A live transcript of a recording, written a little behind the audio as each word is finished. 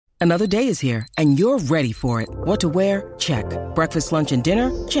Another day is here, and you're ready for it. What to wear? Check. Breakfast, lunch, and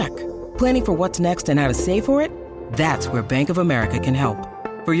dinner? Check. Planning for what's next and how to save for it? That's where Bank of America can help.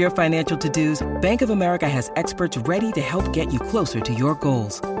 For your financial to-dos, Bank of America has experts ready to help get you closer to your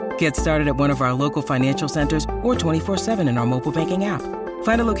goals. Get started at one of our local financial centers or 24/7 in our mobile banking app.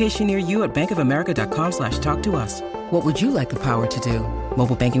 Find a location near you at bankofamerica.com/talktous. What would you like the power to do?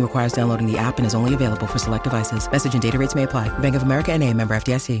 Mobile banking requires downloading the app and is only available for select devices. Message and data rates may apply. Bank of America N.A., member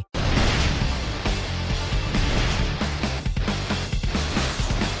FDIC.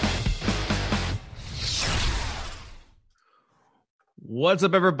 What's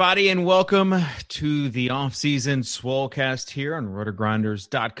up, everybody, and welcome to the Offseason Swolecast here on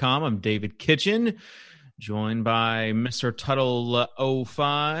rotogrinders.com. I'm David Kitchen, joined by Mr. Tuttle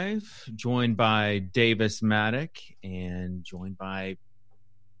 05, joined by Davis Maddock, and joined by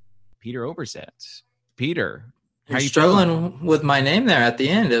Peter Overset. Peter, how you struggling with my name there at the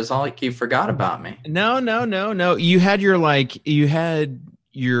end? It was all like you forgot about me. No. You had your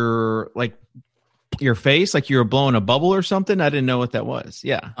face like you were blowing a bubble or something. I didn't know what that was.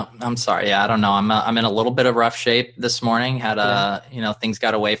 Yeah. Oh, I'm sorry. Yeah, I don't know. I'm in a little bit of rough shape this morning. Things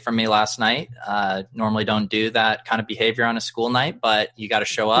got away from me last night. Normally don't do that kind of behavior on a school night, but you got to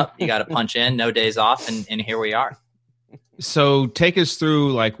show up. You got to punch in. No days off, and here we are. So take us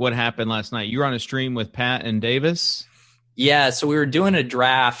through like what happened last night. You were on a stream with Pat and Davis. Yeah, so we were doing a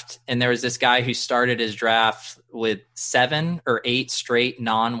draft, and there was this guy who started his draft with 7 or 8 straight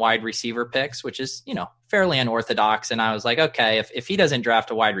non-wide receiver picks, which is, fairly unorthodox. And I was like, okay, if he doesn't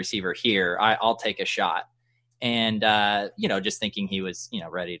draft a wide receiver here, I'll take a shot. And, just thinking he was,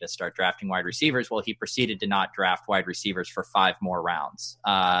 ready to start drafting wide receivers. Well, he proceeded to not draft wide receivers for 5 more rounds.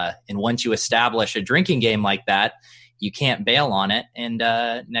 And once you establish a drinking game like that, you can't bail on it. And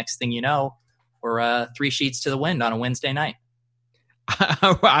next thing you know, we're 3 sheets to the wind on a Wednesday night.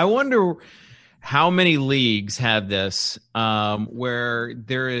 I wonder how many leagues have this where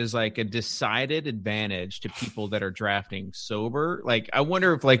there is like a decided advantage to people that are drafting sober. Like, I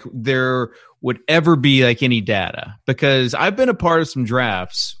wonder if like there would ever be like any data, because I've been a part of some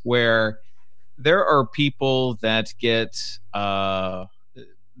drafts where there are people that get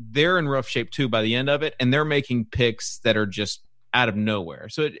they're in rough shape too by the end of it, and they're making picks that are just out of nowhere.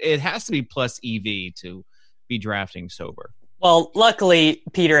 So it has to be plus EV to be drafting sober. Well, luckily,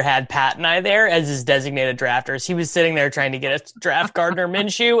 Peter had Pat and I there as his designated drafters. He was sitting there trying to get us to draft Gardner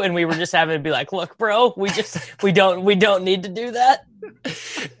Minshew, and we were just having to be like, "Look, bro, we don't need to do that."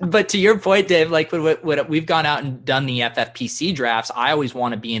 But to your point, Dave, like when we've gone out and done the FFPC drafts, I always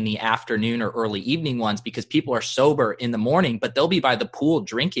want to be in the afternoon or early evening ones because people are sober in the morning, but they'll be by the pool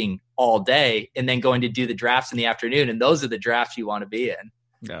drinking all day and then going to do the drafts in the afternoon, and those are the drafts you want to be in.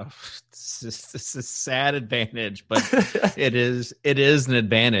 No, it's a sad advantage, but it is an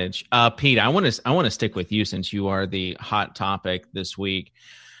advantage. Pete, I want to stick with you since you are the hot topic this week.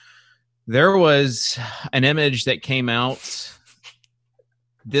 There was an image that came out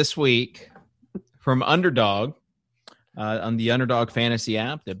this week from Underdog on the Underdog Fantasy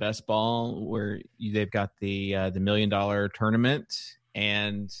app, the best ball, where they've got the $1 million tournament,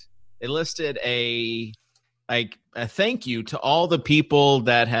 and it listed a thank you to all the people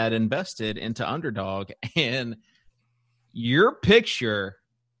that had invested into Underdog, and your picture,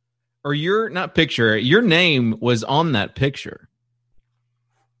 or your name was on that picture.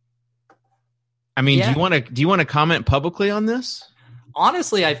 I mean, yeah. Do you want to comment publicly on this?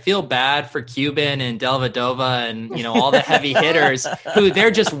 Honestly, I feel bad for Cuban and Delvedova and, all the heavy hitters who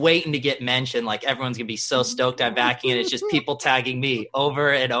they're just waiting to get mentioned. Like, everyone's going to be so stoked I'm backing it. It's just people tagging me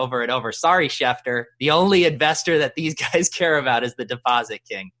over and over and over. Sorry, Schefter. The only investor that these guys care about is the deposit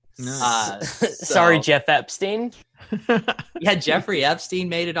king. Sorry, Jeff Epstein. Yeah, Jeffrey Epstein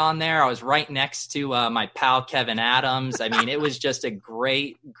made it on there. I was right next to my pal Kevin Adams. I mean, it was just a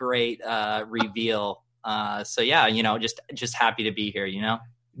great reveal. So yeah, just happy to be here,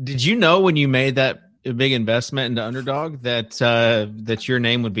 Did you know when you made that big investment into Underdog that your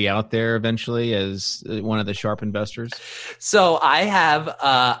name would be out there eventually as one of the sharp investors? So I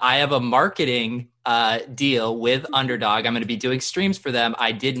have a marketing deal with Underdog. I'm going to be doing streams for them.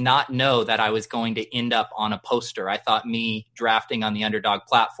 I did not know that I was going to end up on a poster. I thought me drafting on the Underdog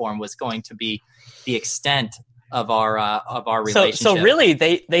platform was going to be the extent of our relationship. So really,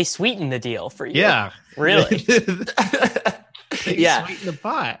 they sweetened the deal for you. Yeah, really. Yeah, sweeten the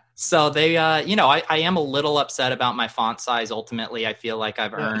pot. So they, I am a little upset about my font size. Ultimately, I feel like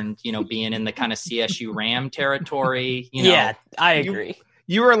I've earned, being in the kind of CSU Ram territory. Yeah, I agree.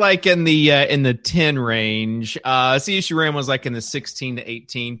 You were like in the 10 range. CSU Ram was like in the 16 to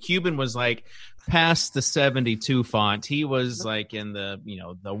 18. Cuban was like past the 72 font. He was like in the,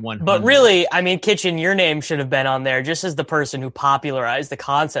 the 100. But really, I mean, Kitchen, your name should have been on there just as the person who popularized the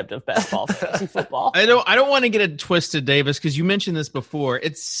concept of best ball fantasy football. I don't want to get it twisted, Davis, because you mentioned this before.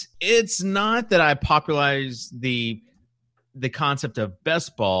 It's not that I popularized the concept of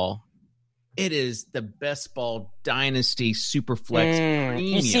best ball. It is the best ball dynasty superflex premium.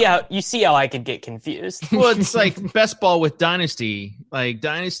 You see how I could get confused. Well, it's like best ball with dynasty. Like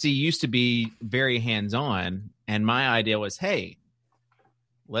dynasty used to be very hands-on, and my idea was, hey,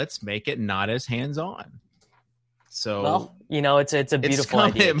 let's make it not as hands-on. So, well, it's a beautiful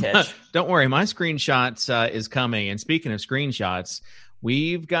idea, Kitch. Don't worry, my screenshots is coming. And speaking of screenshots,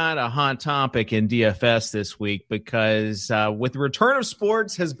 we've got a hot topic in DFS this week because with the return of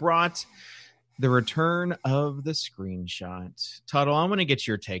sports has brought the return of the screenshot. Tuttle, I want to get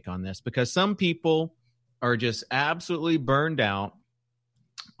your take on this because some people are just absolutely burned out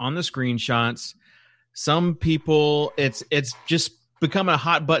on the screenshots. Some people, it's just become a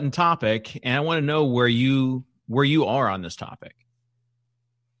hot button topic, and I want to know where you are on this topic.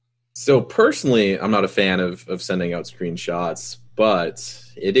 So personally, I'm not a fan of sending out screenshots, but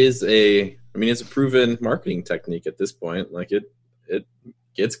it's a proven marketing technique at this point. Like it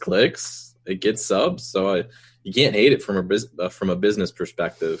gets clicks. It gets subs, so you can't hate it from a business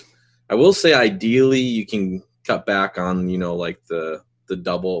perspective. I will say, ideally, you can cut back on like the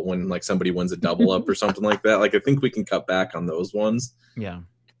double when like somebody wins a double up or something like that. Like I think we can cut back on those ones. Yeah,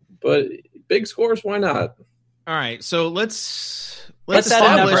 but big scores, why not? All right, so let's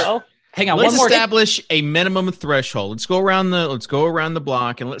establish. Hang on, let's one more. Establish a minimum threshold. Let's go around the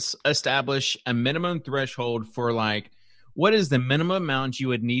block and let's establish a minimum threshold for like. What is the minimum amount you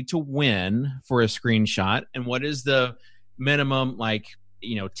would need to win for a screenshot, and what is the minimum 10x?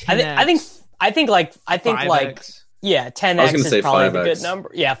 I think 10x is probably 5x. a good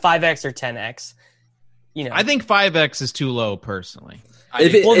number. Yeah, 5x or 10x. I think 5x is too low personally.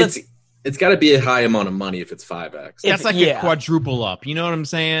 It's got to be a high amount of money if it's 5x. That's like a quadruple up. You know what I'm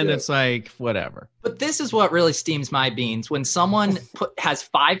saying? Yeah. It's like whatever. But this is what really steams my beans. When someone has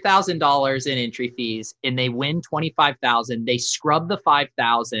 $5,000 in entry fees and they win $25,000, they scrub the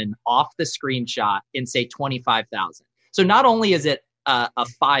 $5,000 off the screenshot and say $25,000. So not only is it a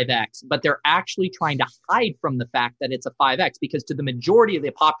 5x, but they're actually trying to hide from the fact that it's a 5x because to the majority of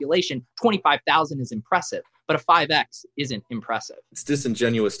the population, 25,000 is impressive, but a 5x isn't impressive. It's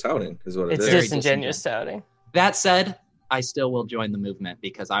disingenuous touting is what it is. It's disingenuous touting. That said, I still will join the movement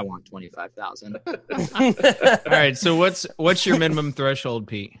because I want 25,000. All right. So what's your minimum threshold,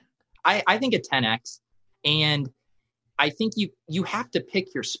 Pete? I think a 10x, and I think you have to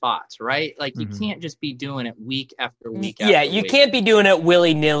pick your spots, right? Like you can't just be doing it week after week. Yeah, you can't be doing it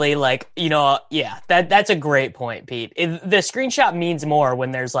willy nilly. Like that's a great point, Pete. The screenshot means more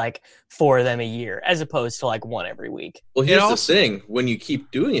when there's like 4 of them a year as opposed to like 1 every week. Well, here's the thing: when you keep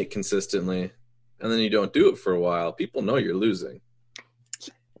doing it consistently, and then you don't do it for a while, people know you're losing.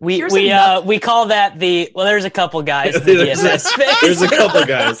 We call that there's a couple guys in the DFS space. There's a couple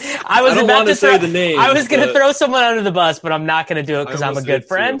guys. I don't want to say the names. I was going to throw someone under the bus, but I'm not going to do it because I'm a good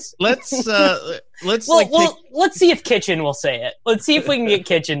friend. Let's see if Kitchen will say it. Let's see if we can get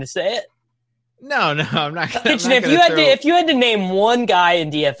Kitchen to say it. No, I'm not. Kitchen, if you had to name one guy in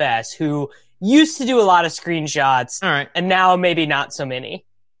DFS who used to do a lot of screenshots, all right, and now maybe not so many.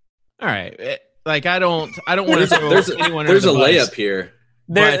 All right, like I don't want to throw anyone. There's under the a bus. layup here.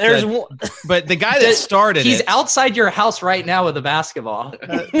 But the guy that started he's outside your house right now with a basketball.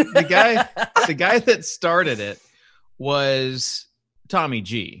 The guy that started it was Tommy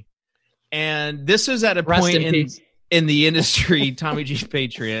G. And this was at a point in the industry, Tommy G's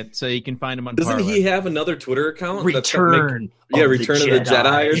Patriot, so you can find him on Doesn't Parlay. he have another Twitter account? Return of the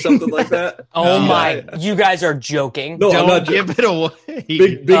Jedi or something like that? Oh my, you guys are joking. No, I'm not give it away.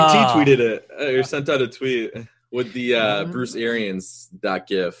 Big T tweeted it. Or sent out a tweet with the Bruce Arians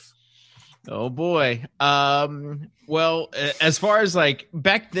 .gif. Oh boy. Well, as far as like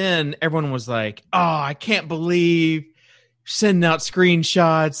back then, everyone was like, "Oh, I can't believe sending out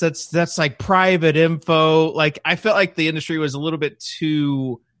screenshots. That's like private info." Like I felt like the industry was a little bit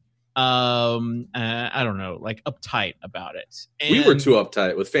too, I don't know, like uptight about it. And we were too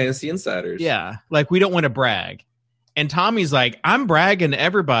uptight with Fantasy Insiders. Yeah, like we don't want to brag. And Tommy's like, I'm bragging to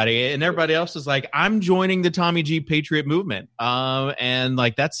everybody, and everybody else is like, I'm joining the Tommy G Patriot movement. And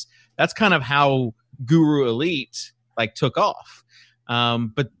like that's kind of how Guru Elite like took off.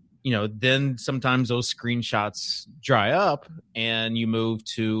 But you know, then sometimes those screenshots dry up, and you move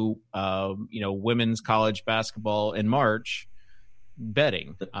to women's college basketball in March,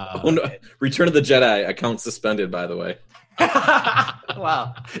 betting. Oh no! Return of the Jedi account suspended. By the way.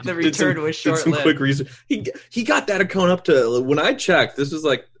 Wow, the return was short-lived. Did some quick research. He got that account up to, when I checked, this was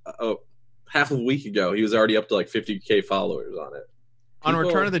like half of a week ago. He was already up to like 50K followers on it. On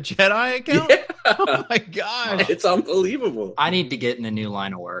Return of the Jedi account? Yeah. Oh my gosh. It's unbelievable. I need to get in a new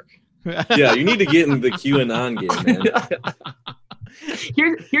line of work. Yeah, you need to get in the QAnon game, man.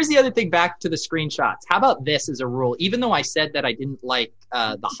 Here's the other thing, back to the screenshots. How about this as a rule? Even though I said that I didn't like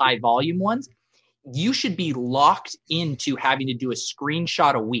the high volume ones, you should be locked into having to do a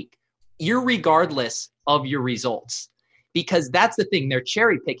screenshot a week, irregardless of your results. Because that's the thing, they're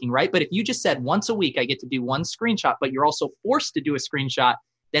cherry picking, right? But if you just said once a week, I get to do one screenshot, but you're also forced to do a screenshot,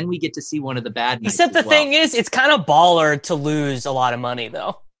 then we get to see one of the bad nights. Except the thing is, it's kind of baller to lose a lot of money,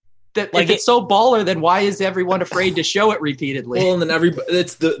 though. If it's so baller, then why is everyone afraid to show it repeatedly? Well, and then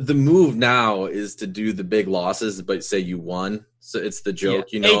it's the move now is to do the big losses, but say you won. So it's the joke,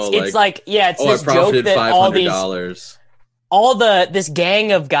 it's this joke that $500. This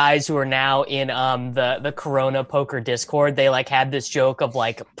gang of guys who are now in the Corona Poker Discord, they like had this joke of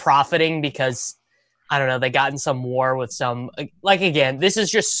like profiting because I don't know, they got in some war with some, like, again, this is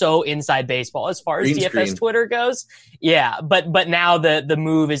just so inside baseball as far as Green DFS screen. Twitter goes. Yeah. But now the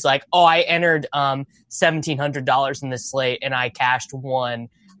move is like, oh, I entered $1,700 in this slate and I cashed one.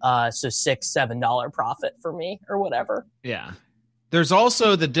 So $6-7 profit for me or whatever. Yeah. There's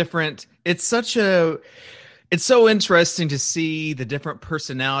also the different, it's so interesting to see the different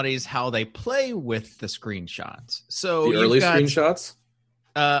personalities, how they play with the screenshots. So the early screenshots?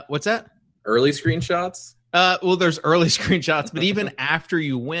 What's that? Early screenshots? Well, there's early screenshots, but even after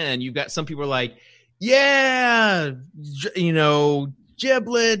you win, you've got some people are like, yeah,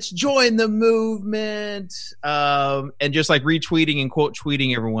 giblets, join the movement, and just like retweeting and quote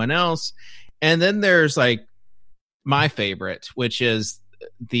tweeting everyone else. And then there's like my favorite, which is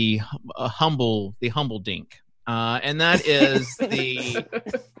the humble dink. And that is the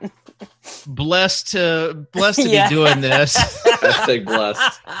blessed to be doing this. Hashtag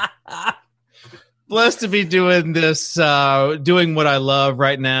blessed. Blessed to be doing this, doing what I love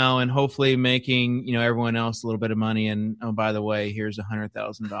right now, and hopefully making everyone else a little bit of money. And oh, by the way, here's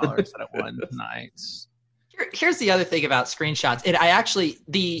 $100,000 that I won tonight. Here's the other thing about screenshots. And I actually,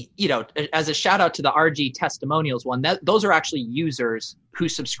 as a shout out to the RG testimonials one, those are actually users who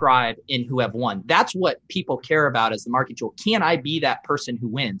subscribe and who have won. That's what people care about as the market tool. Can I be that person who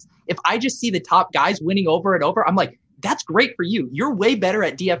wins? If I just see the top guys winning over and over, I'm like, that's great for you. You're way better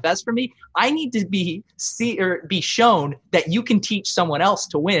at DFS for me. I need to be shown that you can teach someone else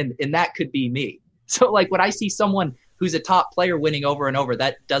to win, and that could be me. So like when I see someone who's a top player winning over and over,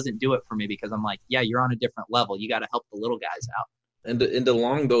 that doesn't do it for me, because I'm like, yeah, you're on a different level. You got to help the little guys out. And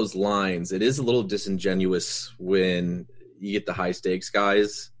along those lines, it is a little disingenuous when you get the high stakes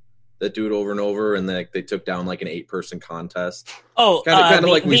guys that do it over and over, and they took down like an 8-person contest. Oh, kind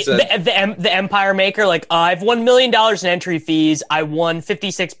of like we said, the Empire Maker. Like, I've won $1 million in entry fees. I won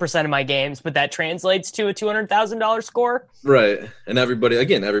 56% of my games, but that translates to a $200,000 score. Right, and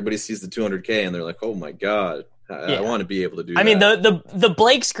everybody sees the 200K, and they're like, "Oh my god, I want to be able to do." I mean, the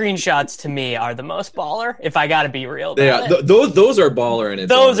Blake screenshots to me are the most baller. If I got to be real, those are baller, and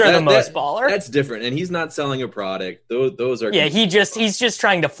those are the most baller. That's different, and he's not selling a product. Those are he's just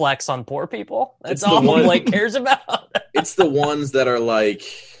trying to flex on poor people. That's all Blake cares about. It's the ones that are like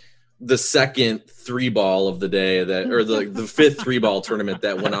the second 3-ball of the day or the fifth 3-ball tournament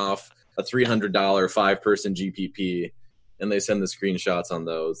that went off a $300 5-person GPP, and they send the screenshots on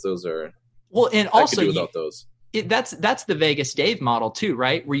those. Those are and also I could do without those. That's the Vegas Dave model too,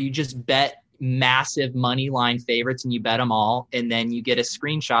 right? Where you just bet massive money line favorites and you bet them all, and then you get a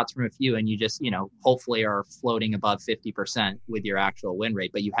screenshots from a few, and you just hopefully are floating above 50% with your actual win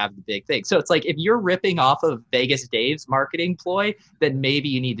rate, but you have the big thing. So it's like if you're ripping off of Vegas Dave's marketing ploy, then maybe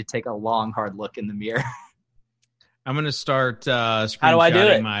you need to take a long hard look in the mirror. I'm going to start screenshotting How do I do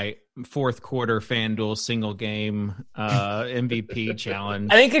it? My fourth quarter FanDuel single game MVP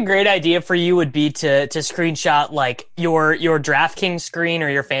challenge. I think a great idea for you would be to screenshot like your DraftKings screen or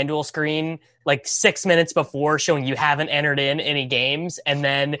your FanDuel screen like 6 minutes before, showing you haven't entered in any games, and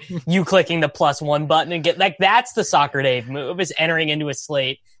then you clicking the +1 button and get like, that's the Soccer Dave move, is entering into a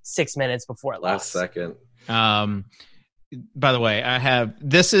slate 6 minutes before it last second. By the way,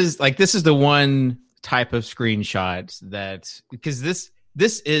 this is the one type of screenshots that, because this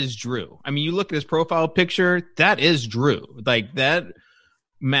is Drew. I mean, you look at his profile picture, that is Drew. Like, that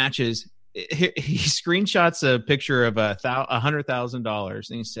matches. He screenshots a picture of $100,000,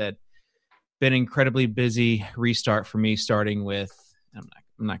 and he said, "Been incredibly busy. Restart for me, starting with."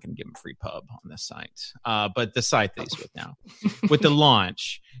 I'm I'm not going to give him free pub on this site, but the site that he's with now, with the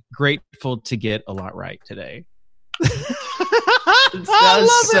launch, grateful to get a lot right today.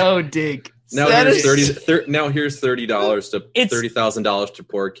 That's so dig. Now here's $30 to $30,000 to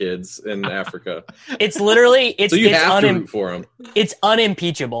poor kids in Africa. It's literally so you have to root for him. It's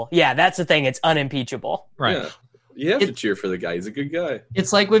unimpeachable. Yeah, that's the thing. It's unimpeachable. Right. Yeah. You have to cheer for the guy. He's a good guy.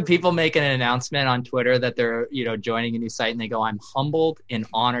 It's like when people make an announcement on Twitter that they're, joining a new site and they go, "I'm humbled and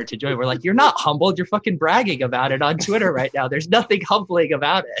honored to join." We're like, you're not humbled. You're fucking bragging about it on Twitter right now. There's nothing humbling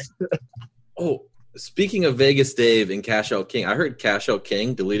about it. Oh, speaking of Vegas Dave and Cash Out King, I heard Cash Out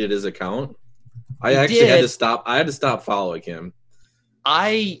King deleted his account. I actually had to stop. I had to stop following him.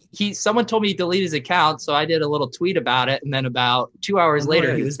 Someone told me he deleted his account, so I did a little tweet about it, and then about 2 hours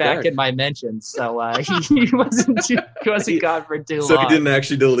later, he was back in my mentions. So he wasn't gone for too long. So he didn't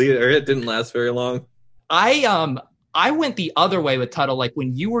actually delete it, or it didn't last very long. I went the other way with Tuttle. Like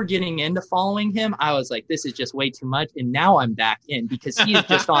when you were getting into following him, I was like, this is just way too much. And now I'm back in because he is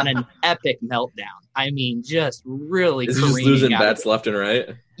just on an epic meltdown. I mean, just really is he just losing bets left and right?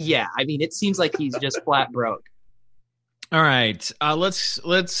 Yeah, I mean, it seems like he's just flat broke. All right,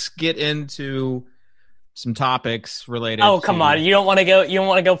 let's get into some topics related. Oh, come on! You don't want to go. You don't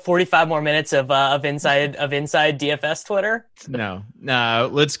want to go 45 more minutes of inside DFS Twitter. No.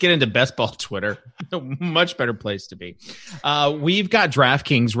 Let's get into best ball Twitter. Much better place to be. We've got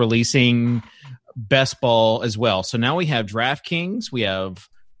DraftKings releasing best ball as well. So now we have DraftKings. We have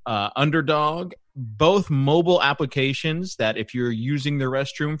Underdog. Both mobile applications that if you're using the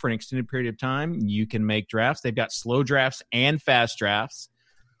restroom for an extended period of time, you can make drafts. They've got slow drafts and fast drafts.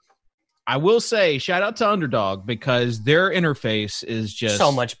 I will say, shout out to Underdog because their interface is just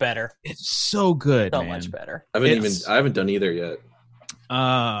so much better. It's so good. So much better. I haven't done either yet.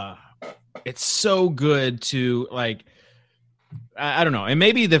 It's so good to like. I don't know. And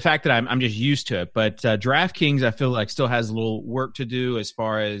maybe the fact that I'm just used to it, but DraftKings, I feel like still has a little work to do as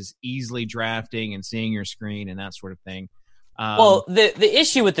far as easily drafting and seeing your screen and that sort of thing. Well, the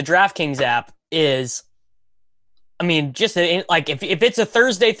issue with the DraftKings app is, I mean, just like if it's a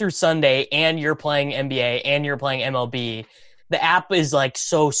Thursday through Sunday and you're playing NBA and you're playing MLB, the app is like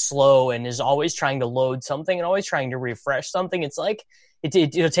so slow and is always trying to load something and always trying to refresh something. It's like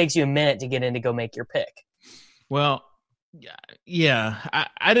it takes you a minute to get in to go make your pick. Well, yeah, I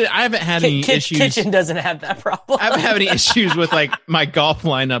haven't had any issues. Kitchen doesn't have that problem. I haven't had any issues with like my golf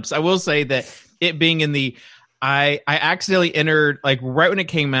lineups. I will say that it being in the, I accidentally entered, like right when it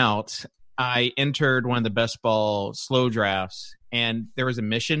came out, I entered one of the best ball slow drafts, and there was a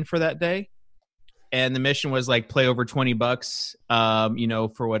mission for that day, and the mission was like play over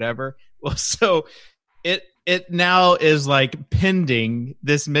 $20, for whatever. Well, so it now is like pending.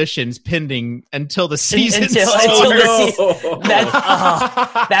 This mission's pending until the season starts.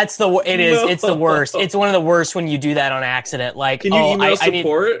 That's the it is. No. It's the worst. It's one of the worst when you do that on accident. Like, can you email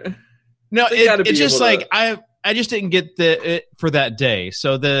support? No, it's just like I just didn't get it for that day.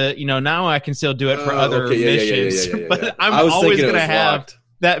 So now I can still do it for other missions. Yeah. But I'm always going to have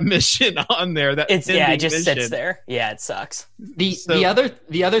that mission on there. It just sits there. Yeah, it sucks. The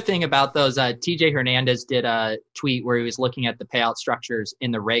other thing about those, TJ Hernandez did a tweet where he was looking at the payout structures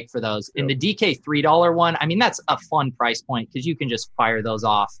in the rake for those. In the DK $3 one, I mean, that's a fun price point because you can just fire those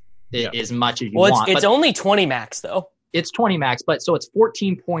off as much as you want. It's only 20 max though. It's 20 max, but so it's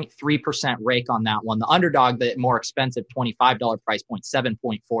 14.3% rake on that one. The Underdog, the more expensive $25 price point,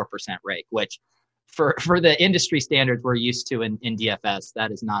 7.4% rake, which for the industry standards we're used to in DFS,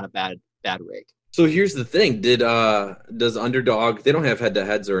 that is not a bad rake. So here's the thing: does Underdog? They don't have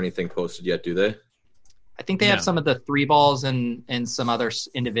head-to-heads or anything posted yet, do they? I think they have some of the 3-balls and some other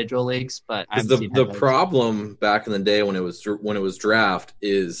individual leagues, but the problem back in the day when it was draft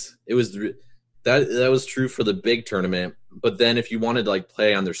is that was true for the big tournament. But then if you wanted to like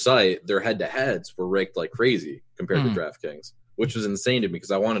play on their site, their head-to-heads were raked like crazy compared to DraftKings, which was insane to me because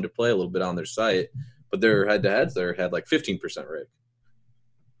I wanted to play a little bit on their site, but their head-to-heads there had like 15% rake.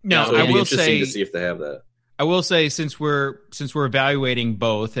 No, so it'd be interesting say to see if they have that. I will say since we're evaluating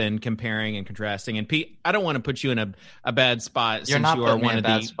both and comparing and contrasting, and Pete, I don't want to put you in a bad spot since you are one of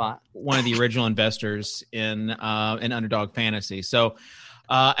the original investors in Underdog Fantasy. So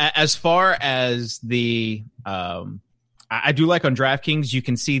as far as the I do like on DraftKings, you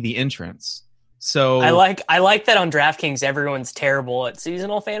can see the entrance. So I like that on DraftKings, everyone's terrible at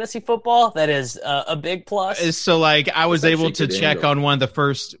seasonal fantasy football. That is a big plus. So like I was able to check on one of the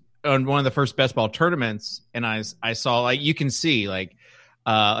first best ball tournaments, and I saw like you can see like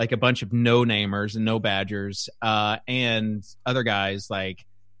a bunch of no namers and no badgers and other guys like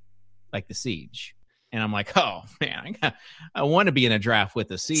the Siege. And I'm like, oh man, I want to be in a draft with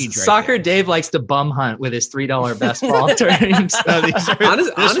a siege. Soccer Dave likes to bum hunt with his $3 best ball teams.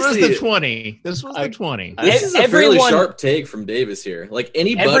 This was the 20. This was the 20. This is a fairly sharp take from Davis here. Like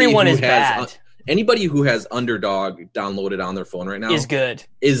anybody who has Underdog downloaded on their phone right now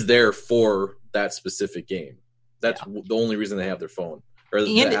is there for that specific game. That's the only reason they have their phone or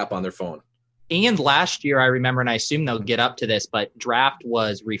the app on their phone. And last year, I remember, and I assume they'll get up to this, but Draft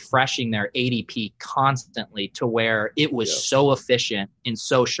was refreshing their ADP constantly to where it was so efficient and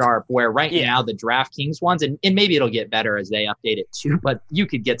so sharp, where right now the DraftKings ones, and maybe it'll get better as they update it too, but you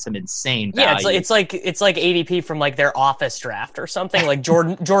could get some insane value. Yeah, it's like ADP from like their office draft or something. Like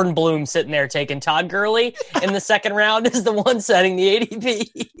Jordan Bloom sitting there taking Todd Gurley in the second round is the one setting the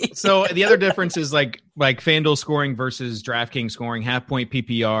ADP. So the other difference is like FanDuel scoring versus DraftKings scoring, half point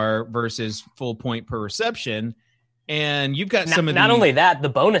PPR versus full point per reception. And you've got some of not only that, the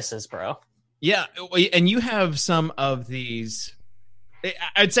bonuses, bro. Yeah. And you have some of these,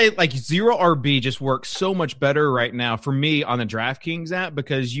 I'd say like zero RB just works so much better right now for me on the DraftKings app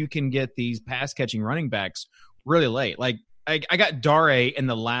because you can get these pass catching running backs really late. Like I got Dare in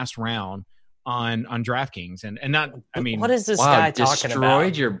the last round on DraftKings and not, I mean, what is this guy talking about?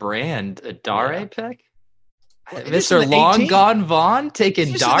 Destroyed your brand, a Dare pick? Mr. Long 18th. Gone Vaughn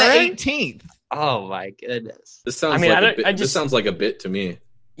taking Dare? 18th. Oh my goodness. This sounds this sounds like a bit to me.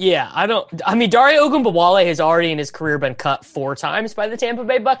 Yeah, Dare Ogunbowale has already in his career been cut 4 times by the Tampa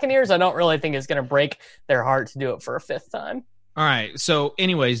Bay Buccaneers. I don't really think it's going to break their heart to do it for a 5th time. All right. So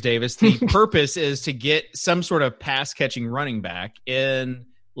anyways, Davis, the purpose is to get some sort of pass catching running back in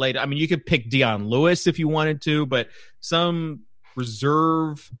late. I mean, you could pick Deion Lewis if you wanted to, but some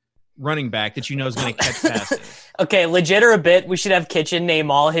reserve running back that you know is going to catch passes. Okay, legit or a bit, we should have Kitchen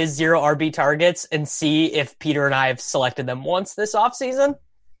name all his 0 RB targets and see if Peter and I have selected them once this offseason.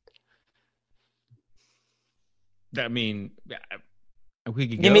 I mean, we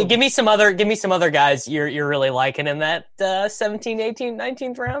could give me some other guys you're really liking in that 17th, 18th,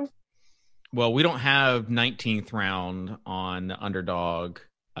 19th round. Well, we don't have 19th round on Underdog,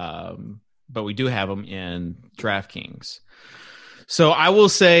 but we do have them in DraftKings. So I will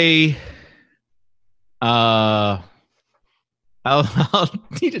say, I'll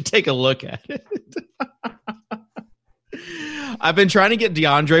need to take a look at it. I've been trying to get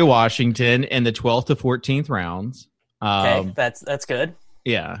DeAndre Washington in the 12th to 14th rounds. Okay, that's good.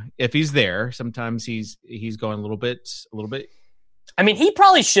 Yeah, if he's there, sometimes he's going a little bit. I mean, he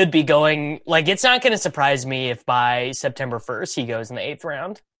probably should be going. Like, it's not going to surprise me if by September 1st he goes in the 8th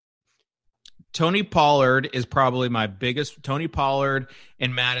round. Tony Pollard is probably my biggest. Tony Pollard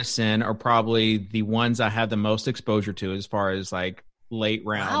and Madison are probably the ones I have the most exposure to as far as like late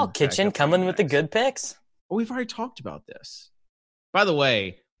round. Wow, Kitchen coming with the good picks. Well, we've already talked about this. By the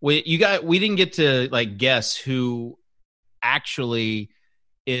way, we didn't get to like guess who actually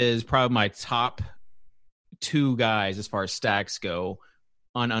is probably my top 2 guys as far as stacks go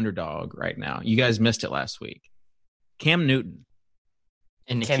on Underdog right now. You guys missed it last week. Cam Newton.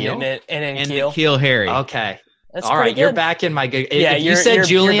 And N'Keal Harry. Okay. That's all right. good. You're back in my good. If you said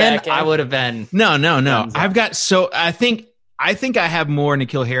Julian, I would have been. No. I've got I think I have more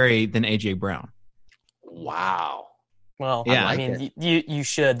N'Keal Harry than AJ Brown. Wow. Well, yeah, I mean, you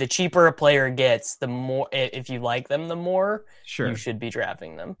should. The cheaper a player gets, the more, if you like them, the more you should be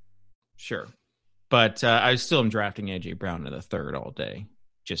drafting them. Sure. But I still am drafting AJ Brown in the 3rd all day.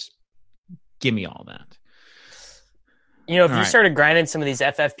 Just give me all that. You know, if you started grinding some of these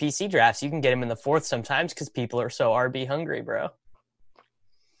FFPC drafts, you can get him in the 4th sometimes because people are so RB hungry, bro.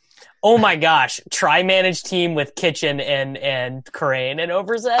 Oh my gosh. Try manage team with Kitchen and Crane and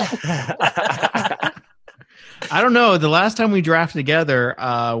Overzet. I don't know. The last time we drafted together,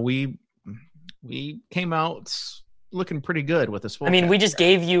 we came out looking pretty good with this. I mean, we just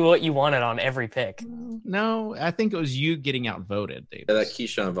gave you what you wanted on every pick. No, I think it was you getting outvoted, Dave. Yeah, that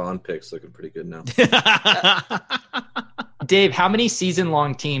Keyshawn Vaughn pick's looking pretty good now. Dave, how many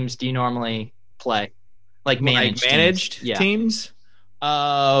season-long teams do you normally play? Like managed teams?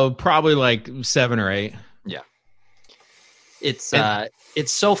 Probably like 7 or 8. Yeah.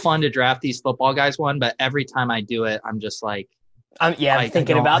 It's so fun to draft these football guys but every time I do it, I'm just like, I'm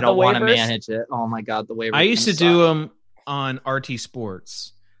thinking about the waivers. I don't want to manage it. Oh my God, the waivers. I used to do them on RT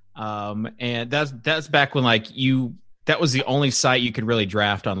Sports, and that's back when that was the only site you could really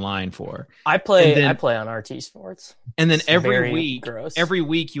draft online for. I play on RT Sports, and then every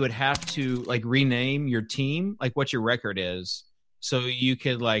week you would have to like rename your team, like what your record is, so you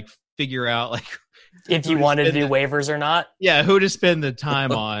could like figure out like. If you wanted to do waivers or not? Yeah, who to spend the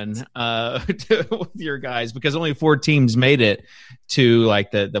time on with your guys, because only 4 teams made it to like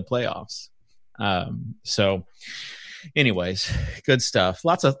the playoffs. So anyways, good stuff.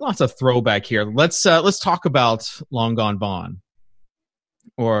 Lots of throwback here. Let's talk about Long Gone Vaughn,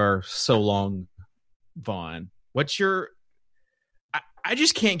 or So Long Vaughn. What's your? I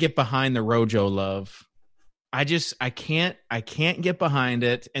just can't get behind the Rojo love. I can't get behind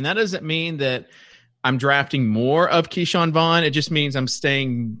it, and that doesn't mean that I'm drafting more of Keyshawn Vaughn. It just means I'm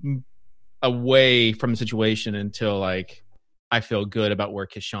staying away from the situation until like I feel good about where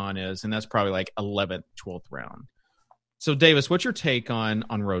Keyshawn is, and that's probably like 11th, 12th round. So, Davis, what's your take on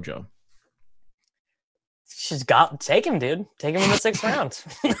Rojo? She's take him, dude. Take him in the 6th round.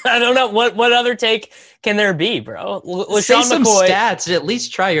 I don't know what other take can there be, bro. Say some stats. At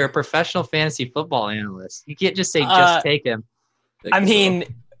least try. You're a professional fantasy football analyst. You can't just say just take him. I mean,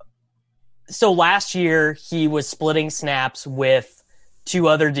 so last year he was splitting snaps with 2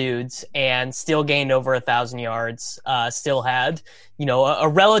 other dudes and still gained over 1,000 yards. Still had, a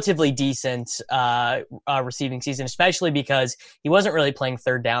relatively decent receiving season, especially because he wasn't really playing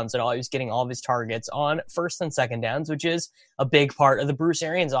third downs at all. He was getting all of his targets on first and second downs, which is a big part of the Bruce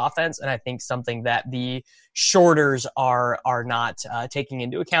Arians offense, and I think something that the shorters are not taking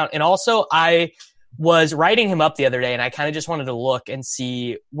into account. And also, I was writing him up the other day, and I kind of just wanted to look and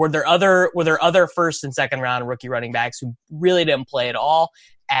see were there other first and second round rookie running backs who really didn't play at all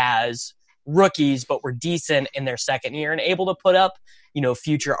as rookies, but were decent in their second year and able to put up,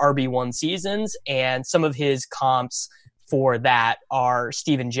 future RB1 seasons. And some of his comps for that are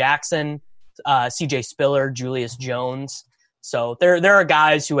Steven Jackson, CJ Spiller, Julius Jones. So there are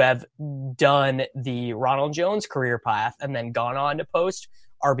guys who have done the Ronald Jones career path and then gone on to post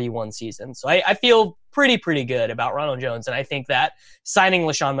RB1 season. So I feel pretty good about Ronald Jones. And I think that signing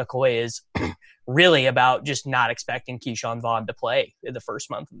LaShawn McCoy is really about just not expecting Keyshawn Vaughn to play in the first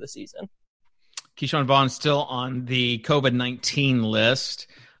month of the season. Keyshawn Vaughn still on the COVID-19 list.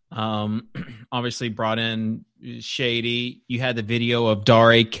 Obviously brought in Shady. You had the video of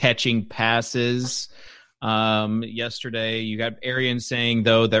Dare catching passes yesterday. You got Arian saying,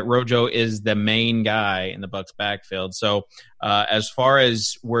 though, that Rojo is the main guy in the Bucs backfield. So as far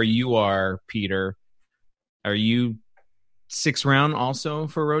as where you are, Peter, are you 6th round also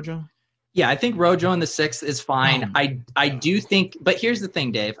for Rojo? Yeah, I think Rojo in the 6th is fine. I do think, but here's the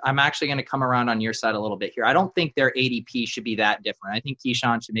thing, Dave. I'm actually going to come around on your side a little bit here. I don't think their ADP should be that different. I think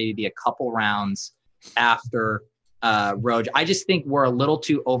Keyshawn should maybe be a couple rounds after Rojo. I just think we're a little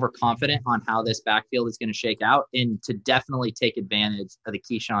too overconfident on how this backfield is going to shake out, and to definitely take advantage of the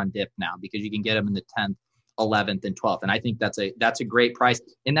Keyshawn dip now, because you can get him in the 10th, 11th, and 12th. And I think that's a great price.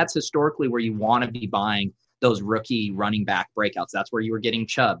 And that's historically where you want to be buying those rookie running back breakouts. That's where you were getting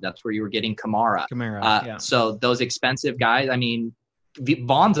Chubb. That's where you were getting Kamara. Yeah. So those expensive guys, I mean,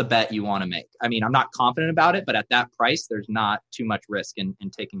 Vaughn's a bet you want to make. I mean, I'm not confident about it, but at that price, there's not too much risk in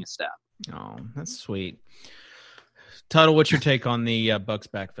taking a step. Oh, that's sweet. Tuttle, what's your take on the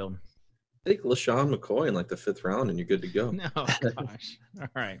Bucs backfield? Take LaShawn McCoy in like the 5th round and you're good to go. No, gosh. All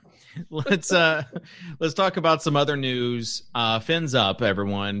right. Let's talk about some other news. Fins up,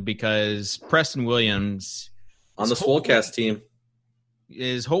 everyone, because Preston Williams on the Swolecast team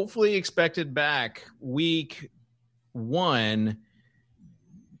is hopefully expected back week 1.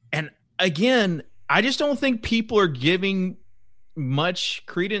 And again, I just don't think people are giving much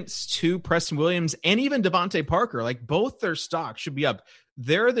credence to Preston Williams and even Devontae Parker. Like, both their stocks should be up.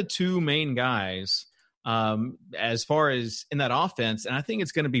 They're the 2 main guys as far as in that offense, and I think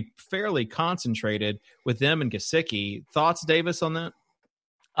it's going to be fairly concentrated with them and Gesicki. Thoughts, Davis, on that?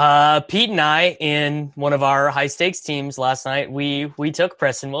 Pete and I, in one of our high stakes teams last night, we took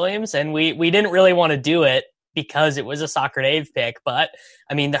Preston Williams, and we didn't really want to do it because it was a Soccer Dave pick. But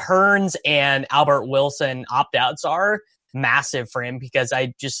I mean, the Hearns and Albert Wilson opt-outs are massive for him, because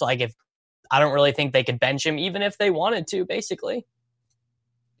I just if I don't really think they could bench him even if they wanted to, basically.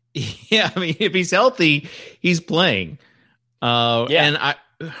 Yeah, I mean, if he's healthy, he's playing. And I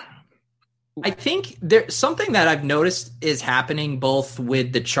think there's something that I've noticed is happening both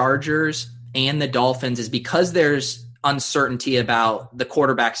with the Chargers and the Dolphins is because there's uncertainty about the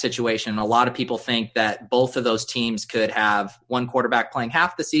quarterback situation. A lot of people think that both of those teams could have one quarterback playing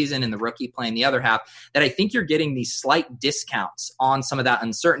half the season and the rookie playing the other half, that I think you're getting these slight discounts on some of that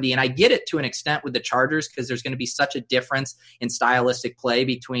uncertainty. And I get it to an extent with the Chargers, because there's going to be such a difference in stylistic play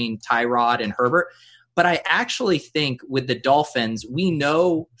between Tyrod and Herbert. But I actually think with the Dolphins, we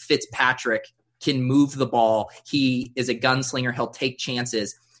know Fitzpatrick can move the ball. He is a gunslinger. He'll take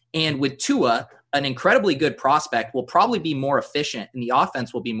chances. And with Tua, an incredibly good prospect, will probably be more efficient, and the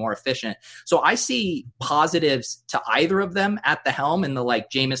offense will be more efficient. So I see positives to either of them at the helm, in the like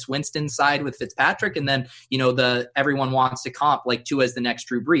Jameis Winston side with Fitzpatrick, and then, you know, the everyone wants to comp like Tua as the next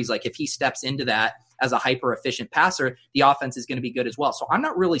Drew Brees. Like if he steps into that as a hyper efficient passer, the offense is going to be good as well. So I'm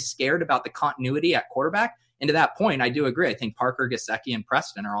not really scared about the continuity at quarterback. And to that point, I do agree. I think Parker, Gesicki, and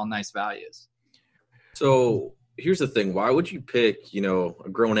Preston are all nice values. So here's the thing. Why would you pick, you know, a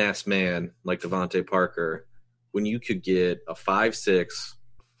grown-ass man like Devontae Parker when you could get a 5'6",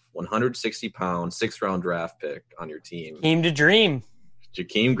 160-pound, 6th-round draft pick on your team? Team to dream.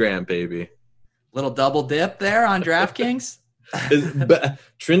 Jakeem Grant, baby. Little double dip there on DraftKings.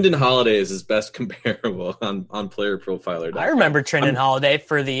 Trendon Holiday is his best comparable on Player Profiler. I remember Trendon Holiday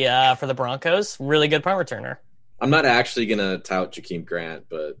for the Broncos. Really good punt returner. I'm not actually going to tout Jakeem Grant,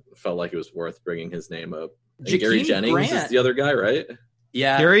 but felt like it was worth bringing his name up. Gary Jennings Grant is the other guy, right?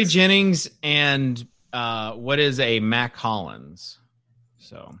 Yeah. Gary Jennings and what is a Mac Hollins?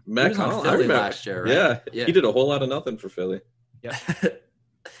 So Mac Hollins Philly last year, right? Yeah, he did a whole lot of nothing for Philly. Yeah.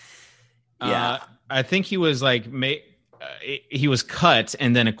 Yeah. I think he was like he was cut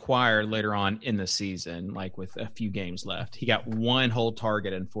and then acquired later on in the season, like with a few games left. He got one whole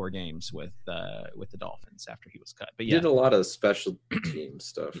target in 4 games with the Dolphins after he was cut. But yeah, he did a lot of special team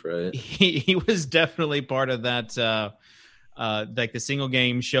stuff, right? He was definitely part of that, like the single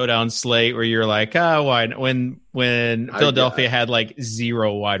game showdown slate where you're like, oh, why? When Philadelphia had like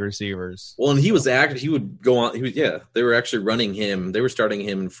 0 wide receivers. Well, and he would go on. They were actually running him. They were starting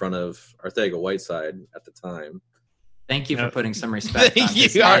him in front of Arcega-Whiteside at the time. Thank you for putting some respect on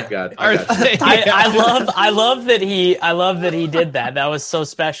his name. I love that he did that. That was so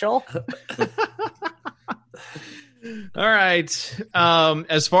special. All right.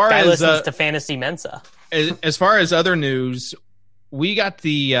 As far Guy as listens to Fantasy Mensa. As far as other news, we got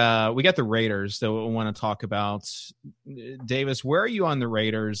the Raiders that we want to talk about. Davis, where are you on the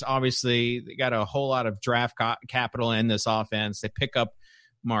Raiders? Obviously, they got a whole lot of draft capital in this offense. They pick up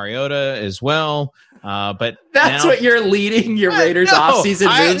Mariota as well, but that's what you're leading your Raiders offseason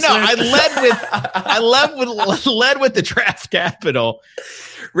moves. I led with the draft capital.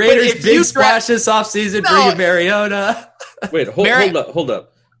 Raiders big splash this offseason, bringing Mariota. Wait, hold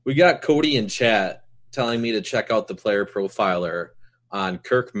up. We got Cody in chat telling me to check out the Player Profiler on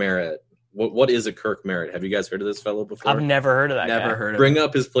Kirk Merritt. What is a Kirk Merritt? Have you guys heard of this fellow before? I've never heard of that. Never heard of him. Bring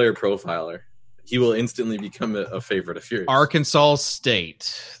up his Player Profiler. He will instantly become a favorite of yours. Arkansas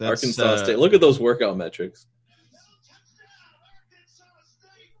State. Arkansas State. Look at those workout metrics.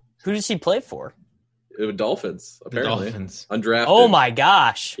 Who does he play for? Dolphins, apparently. The Dolphins. Undrafted. Oh, my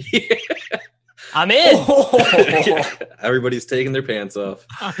gosh. I'm in. Everybody's taking their pants off.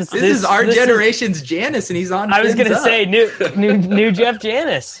 This is our generation's Janis, and he's on. I was going to say new Jeff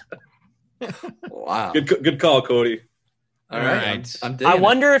Janis. Wow. Good call, Cody. All right. I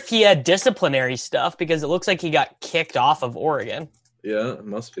wonder if he had disciplinary stuff because it looks like he got kicked off of Oregon. Yeah, it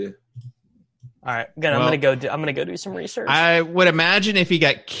must be. All right, I'm gonna go do some research. I would imagine if he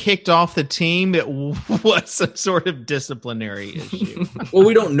got kicked off the team, it was some sort of disciplinary issue. Well,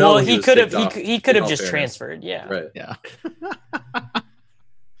 we don't know. Well, he could have just transferred. Yeah. Right. Yeah.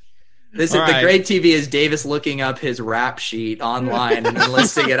 The great TV is Davis looking up his rap sheet online and then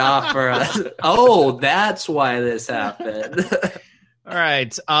listing it off for us. Oh, that's why this happened. All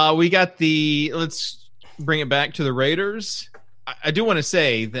right. We got let's bring it back to the Raiders. I do want to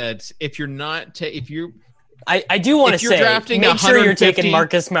say that if you're not, I do want to say, drafting make sure you're taking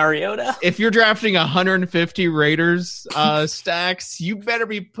Marcus Mariota. If you're drafting 150 Raiders stacks, you better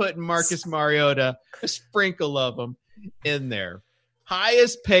be putting Marcus Mariota, a sprinkle of them, in there.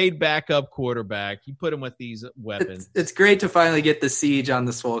 Highest paid backup quarterback. You put him with these weapons. It's great to finally get the siege on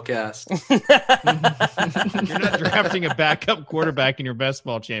the Swolecast. You're not drafting a backup quarterback in your best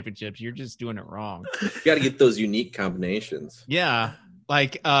ball championships. You're just doing it wrong. You got to get those unique combinations. Yeah,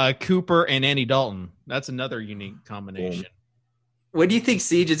 like Cooper and Andy Dalton. That's another unique combination. When do you think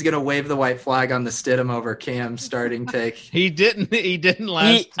Siege is going to wave the white flag on the Stidham over Cam starting take? He didn't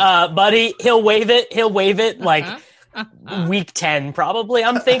last. Buddy, he'll wave it like week 10 probably.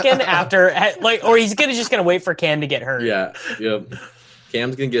 I'm thinking after or he's just gonna wait for Cam to get hurt. Yeah.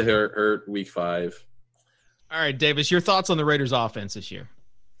 Cam's gonna get hurt week 5. All right, Davis, your thoughts on the Raiders offense this year?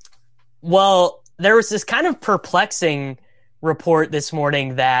 Well, there was this kind of perplexing report this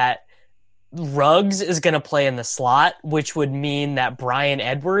morning that Ruggs is going to play in the slot, which would mean that Bryan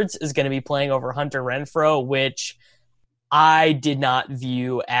Edwards is going to be playing over Hunter Renfrow, which I did not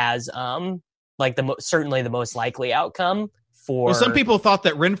view as certainly the most likely outcome for. Well, some people thought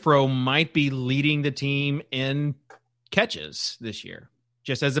that Renfrow might be leading the team in catches this year,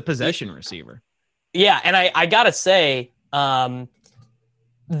 just as a possession receiver. Yeah, and I gotta say that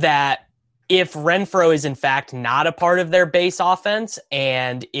if Renfroe is in fact not a part of their base offense,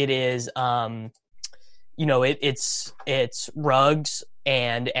 and it is it's Ruggs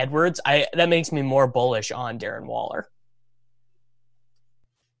and Edwards, that makes me more bullish on Darren Waller.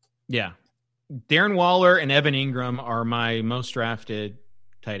 Yeah. Darren Waller and Evan Ingram are my most drafted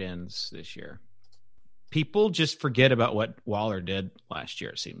tight ends this year. People just forget about what Waller did last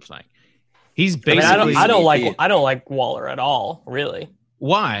year, it seems like. He's basically I don't like Waller at all, really.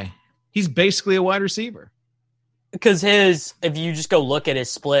 Why? He's basically a wide receiver. Because if you just go look at his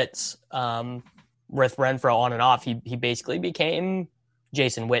splits with Renfroe on and off, he basically became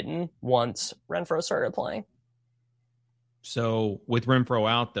Jason Witten once Renfroe started playing. So with Renfroe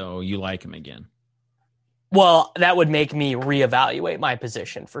out, though, you like him again. Well, that would make me reevaluate my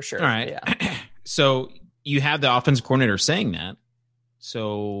position for sure. All right. Yeah. So you have the offensive coordinator saying that.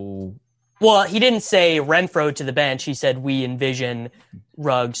 So... Well, he didn't say Renfroe to the bench. He said we envision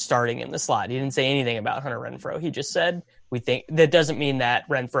Ruggs starting in the slot. He didn't say anything about Hunter Renfroe. He just said we think. That doesn't mean that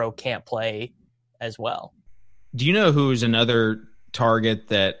Renfroe can't play as well. Do you know who's another target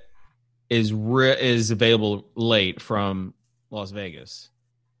that is available late from Las Vegas?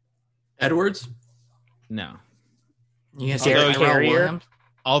 Edwards? No. You guys Carrier?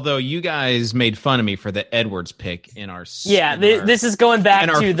 Although you guys made fun of me for the Edwards pick in our this is going back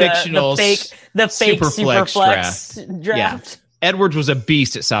to the fake Superflex draft. Yeah. Edwards was a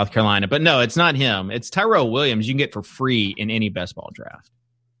beast at South Carolina, but no, it's not him. It's Tyrell Williams. You can get for free in any best ball draft.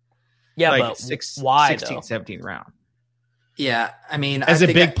 Yeah, like but why 16th, 17th round? Yeah, I mean, as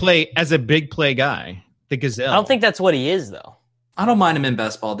a big play guy, the Gazelle. I don't think that's what he is, though. I don't mind him in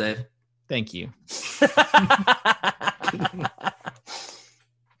best ball, Dave. Thank you.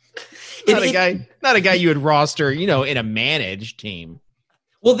 Not a guy you would roster, in a managed team.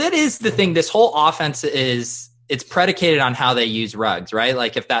 Well, that is the thing. This whole offense it's predicated on how they use Ruggs, right?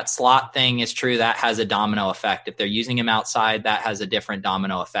 Like if that slot thing is true, that has a domino effect. If they're using him outside, that has a different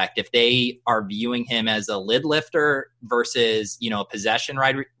domino effect. If they are viewing him as a lid lifter versus, a possession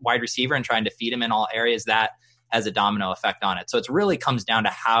wide receiver and trying to feed him in all areas, that has a domino effect on it. So it really comes down to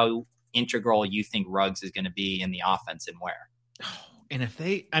how integral you think Ruggs is going to be in the offense and where. And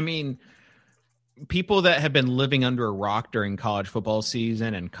people that have been living under a rock during college football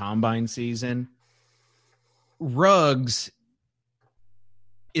season and combine season, Ruggs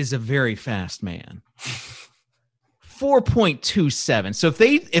is a very fast man. 4.27. So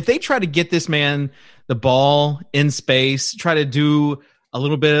if they try to get this man the ball in space, try to do a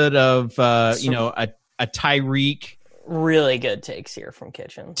little bit of a Tyreek. Really good takes here from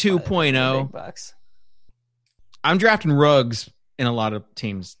Kitchen 2.0. I'm drafting Ruggs in a lot of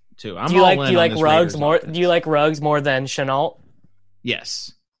teams too. Do you like Ruggs more? Do you like Ruggs more than Chenault?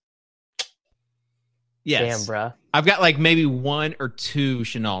 Yes. Damn, bro. I've got like maybe one or two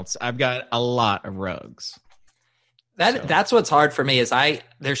Chenaults. I've got a lot of Ruggs. That's what's hard for me is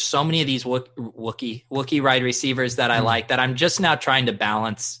there's so many of these Wookie wide receivers that I like that I'm just now trying to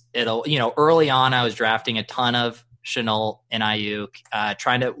balance it. Early on I was drafting a ton of Chenault and Ayuk.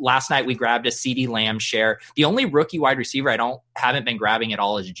 Last night we grabbed a CeeDee Lamb share. The only rookie wide receiver I haven't been grabbing at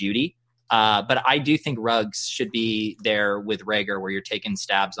all is Judy. But I do think Ruggs should be there with Rager, where you're taking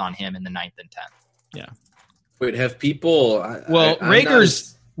stabs on him in the 9th and 10th. Yeah. Wait, have people?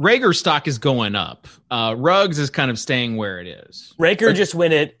 Rager's stock is going up. Ruggs is kind of staying where it is. Rager just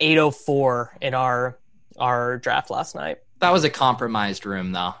went at 804 in our draft last night. That was a compromised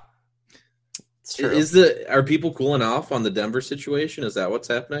room, though. It's true. Are people cooling off on the Denver situation? Is that what's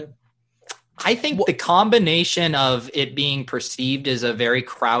happening? I think the combination of it being perceived as a very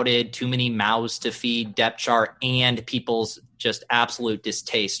crowded, too many mouths to feed depth chart and people's just absolute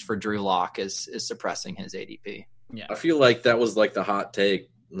distaste for Drew Lock is suppressing his ADP. Yeah, I feel like that was like the hot take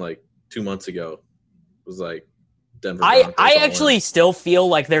like 2 months ago. It was like Denver. I actually still feel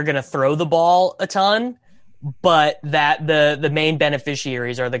like they're going to throw the ball a ton, but that the main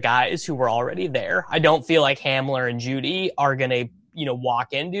beneficiaries are the guys who were already there. I don't feel like Hamler and Judy are going to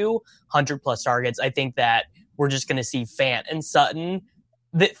walk into 100+ targets. I think that we're just going to see Fant and Sutton.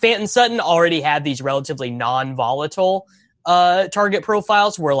 Fant and Sutton already had these relatively non-volatile target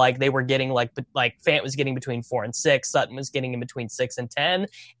profiles where like they were getting like Fant was getting between 4 and 6, Sutton was getting in between 6 and 10,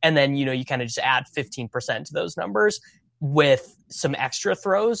 and then you kind of just add 15% to those numbers with some extra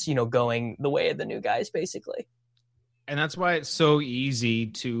throws, going the way of the new guys basically. And that's why it's so easy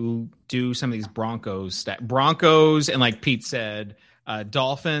to do some of these Broncos and, like Pete said,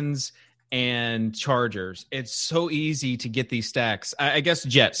 Dolphins and Chargers. It's so easy to get these stacks. I guess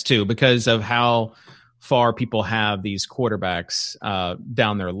Jets too, because of how far people have these quarterbacks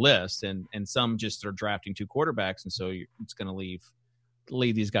down their list, and some just are drafting 2 quarterbacks, and so it's going to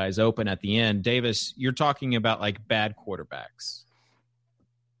leave these guys open at the end. Davis, you're talking about like bad quarterbacks.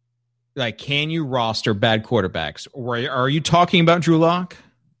 Like, can you roster bad quarterbacks, or are you talking about Drew Lock?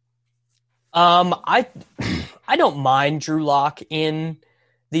 I don't mind Drew Lock in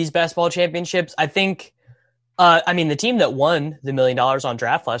these best ball championships. I think, the team that won the $1 million on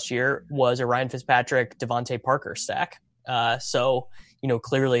draft last year was a Ryan Fitzpatrick, Devontae Parker stack. So,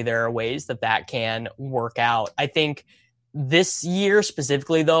 clearly there are ways that can work out. I think this year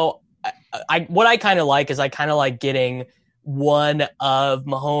specifically, though, what I kind of like is I kind of like getting one of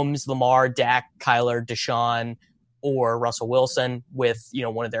Mahomes, Lamar, Dak, Kyler, Deshaun, or Russell Wilson with,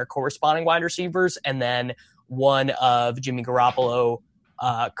 one of their corresponding wide receivers, and then one of Jimmy Garoppolo,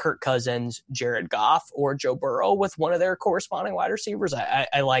 Kirk Cousins, Jared Goff, or Joe Burrow with one of their corresponding wide receivers.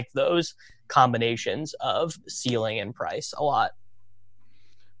 I like those combinations of ceiling and price a lot.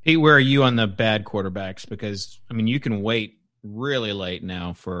 Pete, where are you on the bad quarterbacks? Because, you can wait really late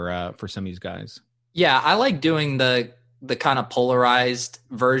now for some of these guys. Yeah, I like doing the kind of polarized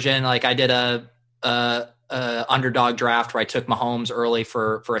version. Like I did a underdog draft where I took Mahomes early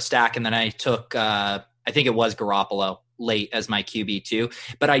for a stack, and then I took I think it was Garoppolo late as my QB too.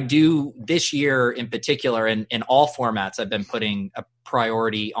 But I do this year in particular, in all formats, I've been putting a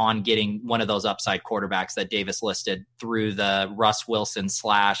priority on getting one of those upside quarterbacks that Davis listed through the Russ Wilson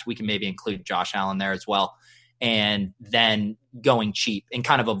 / we can maybe include Josh Allen there as well. And then going cheap and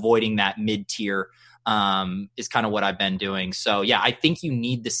kind of avoiding that mid-tier is kind of what I've been doing. So yeah, I think you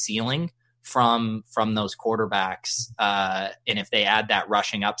need the ceiling from those quarterbacks. And if they add that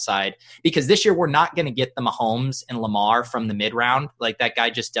rushing upside, because this year we're not going to get the Mahomes and Lamar from the mid round. Like that guy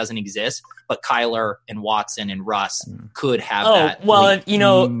just doesn't exist, but Kyler and Watson and Russ could have that. Well,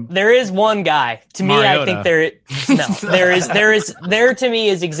 there is one guy to me. Mariota. I think there to me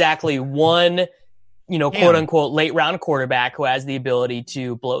is exactly one, quote unquote late round quarterback who has the ability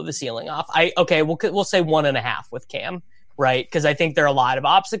to blow the ceiling off. We'll say 1.5 with Cam, right? Because I think there are a lot of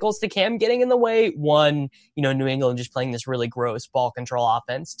obstacles to Cam getting in the way. One, New England just playing this really gross ball control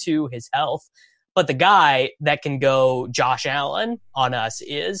offense. 2, his health. But the guy that can go Josh Allen on us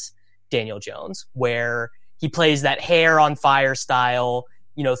is Daniel Jones, where he plays that hair on fire style,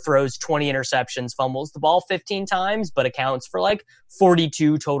 throws 20 interceptions, fumbles the ball 15 times, but accounts for like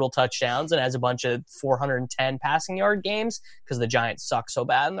 42 total touchdowns and has a bunch of 410 passing yard games because the Giants suck so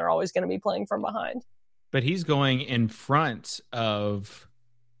bad and they're always going to be playing from behind. But he's going in front of,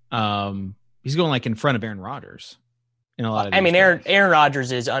 in front of Aaron Rodgers in a lot of. Aaron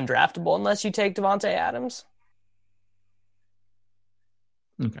Rodgers is undraftable unless you take Devontae Adams.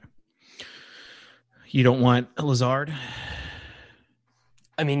 Okay. You don't want Lazard?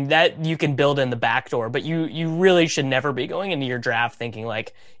 That you can build in the back door, but you really should never be going into your draft thinking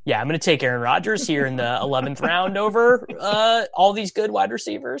like, yeah, I'm going to take Aaron Rodgers here in the 11th round over all these good wide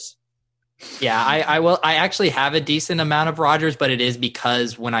receivers. Yeah, I will. I actually have a decent amount of Rodgers, but it is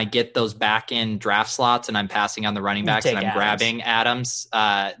because when I get those back end draft slots and I'm passing on the running backs and I'm grabbing Adams,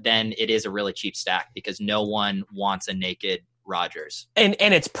 then it is a really cheap stack because no one wants a naked Rodgers. And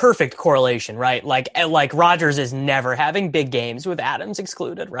it's perfect correlation, right? Like Rodgers is never having big games with Adams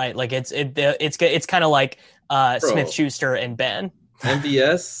excluded, right? Like it's kind of like Smith-Schuster and Ben.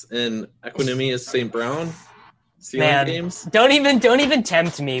 MVS and Equanimous St. Brown. Man, games. Don't even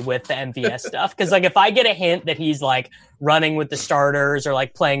tempt me with the MVS stuff because like if I get a hint that he's like running with the starters or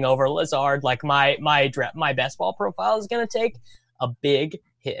like playing over Lazard, like my best ball profile is going to take a big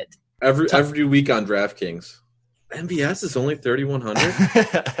hit every week on DraftKings. MVS is only 3,100.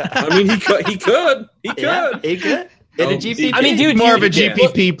 He could. In a GPP. Dude, more of a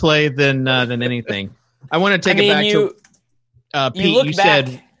GPP play than anything. I want to take it back to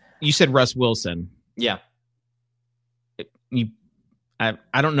Pete. You said Russ Wilson. Yeah.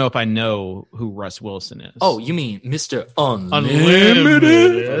 I don't know if I know who Russ Wilson is. Oh, you mean Mr.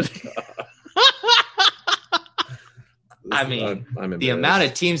 Unlimited? The amount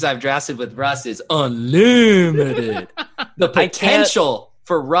of teams I've drafted with Russ is unlimited. The potential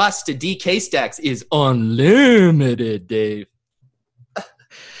for Russ to DK stacks is unlimited, Dave.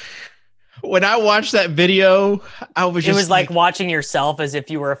 When I watched that video, it was like watching yourself as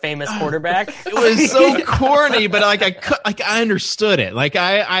if you were a famous quarterback. It was so corny, but I understood it. Like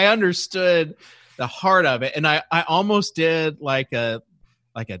I understood the heart of it, and I almost did like a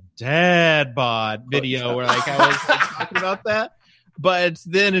dad bod video where like I was talking about that. but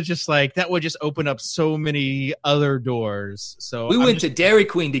then it's just like that would just open up so many other doors. So we went to Dairy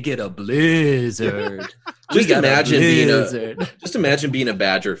Queen to get a Blizzard. Just imagine being a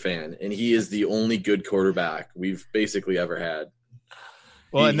Badger fan, and he is the only good quarterback we've basically ever had.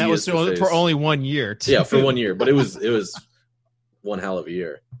 Well, and that was for only 1 year. Too. Yeah, for 1 year, but it was one hell of a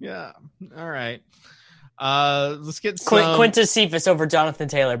year. Yeah. All right. Let's get some... Quintus Cephas over Jonathan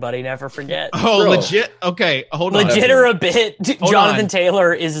Taylor, buddy. Never forget. Oh, legit. Okay, hold on. Legit or a bit, Jonathan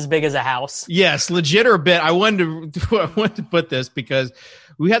Taylor is as big as a house. Yes, legit or a bit. I wanted to put this because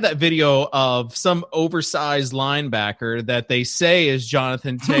we had that video of some oversized linebacker that they say is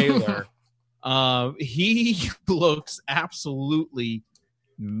Jonathan Taylor. He looks absolutely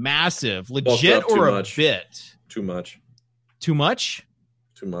massive. Legit or a bit? Too much. Too much?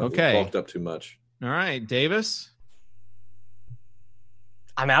 Too much. Okay. Bulked up too much. All right, Davis.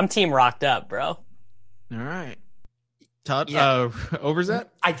 I mean, I'm team rocked up, bro. All right. Todd, Yeah. Overzet?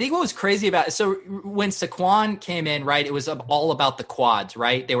 I think what was crazy about it, so when Saquon came in, right, it was all about the quads,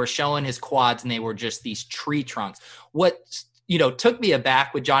 right? They were showing his quads and they were just these tree trunks. What, took me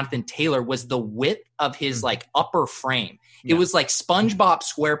aback with Jonathan Taylor was the width of his like upper frame. Yeah. It was like SpongeBob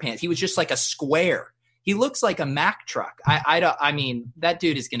SquarePants. He was just like a square. He looks like a Mack truck. I mean, that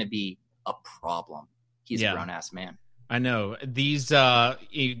dude is going to be a problem. He's a grown-ass man. I know. These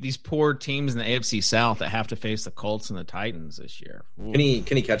poor teams in the AFC South that have to face the Colts and the Titans this year. Ooh. Can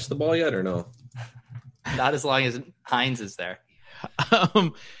he catch the ball yet or no? Not as long as Hines is there.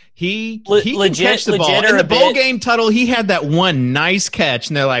 He can catch the ball. In the bowl game, Tuttle, he had that one nice catch,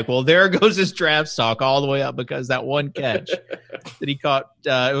 and they're like, well, there goes his draft stock all the way up because that one catch that he caught,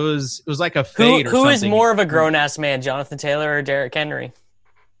 it was like a fade or something. Who is more of a grown-ass man, Jonathan Taylor or Derrick Henry?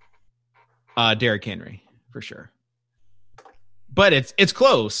 Derrick Henry, for sure. But it's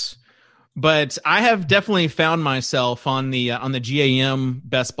close. But I have definitely found myself on the GAM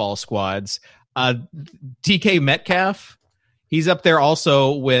best ball squads. DK Metcalf, he's up there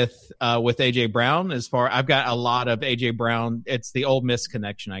also with AJ Brown. I've got a lot of AJ Brown. It's the Ole Miss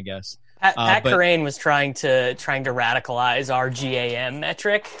connection, I guess. Pat Kerrane was trying to radicalize our GAM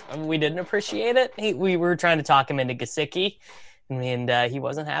metric. We didn't appreciate it. We were trying to talk him into Gesicki, and he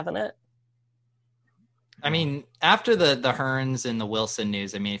wasn't having it. I mean, after the Hearns and the Wilson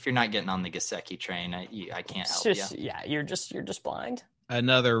news, I mean, if you're not getting on the Gesicki train, I can't help you. Yeah, you're just blind.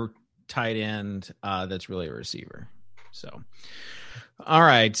 Another tight end that's really a receiver. So, all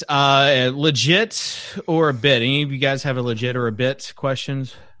right, legit or a bit? Any of you guys have a legit or a bit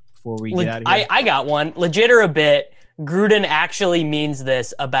questions before we get out of here? I got one. Legit or a bit? Gruden actually means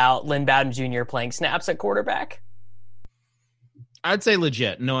this about Lynn Bowden Jr. playing snaps at quarterback. I'd say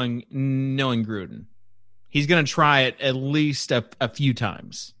legit, knowing Gruden. He's going to try it at least a few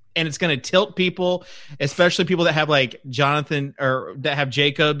times. And it's going to tilt people, especially people that have like Jonathan or that have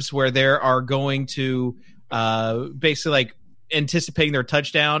Jacobs, where they are going to basically like anticipating their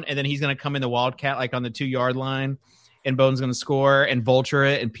touchdown. And then he's going to come in the Wildcat, like on the 2-yard line, and Bone's going to score and vulture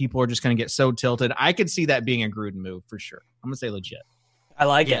it. And people are just going to get so tilted. I could see that being a Gruden move for sure. I'm going to say legit. I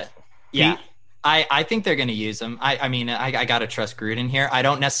like it. Yeah. I think they're going to use him. I mean, I got to trust Gruden here. I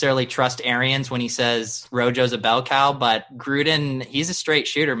don't necessarily trust Arians when he says Rojo's a bell cow, but Gruden, he's a straight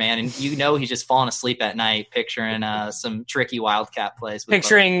shooter, man. And he's just falling asleep at night picturing some tricky Wildcat plays.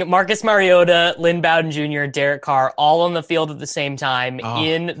 Picturing Marcus Mariota, Lynn Bowden Jr., Derek Carr, all on the field at the same time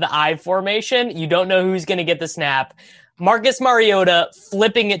in the I formation. You don't know who's going to get the snap. Marcus Mariota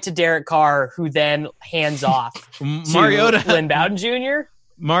flipping it to Derek Carr, who then hands off to Lynn Bowden Jr.,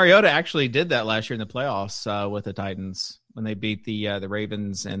 Mariota actually did that last year in the playoffs with the Titans when they beat the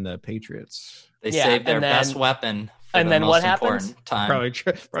Ravens and the Patriots. They saved their best weapon. And then what happens? Probably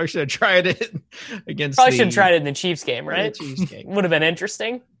should have tried it against. Probably should have tried it in the Chiefs game, right? Chiefs game would have been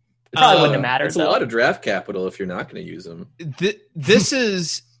interesting. It probably wouldn't have mattered. It's a lot of draft capital if you're not going to use them. This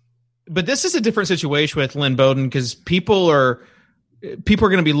is a different situation with Lynn Bowden because people are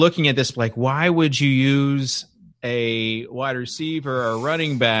going to be looking at this like, why would you use a wide receiver or a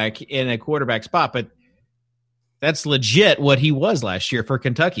running back in a quarterback spot? But that's legit what he was last year for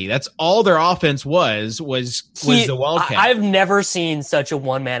Kentucky. That's all their offense was the Wildcat. I've never seen such a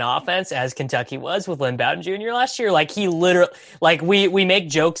one-man offense as Kentucky was with Lynn Bowden Jr. last year. Like he literally, like we make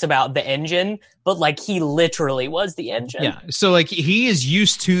jokes about the engine, but like he literally was the engine. Yeah. So like he is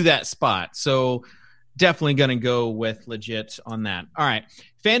used to that spot. So definitely going to go with legit on that. All right.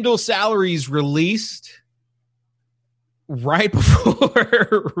 FanDuel salaries released right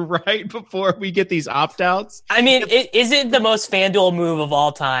before we get these opt-outs. I mean, is it the most FanDuel move of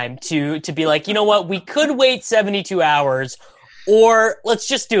all time to be like, you know what, we could wait 72 hours or let's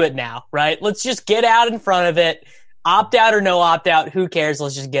just do it now, right? Let's just get out in front of it. opt out or no opt out, who cares?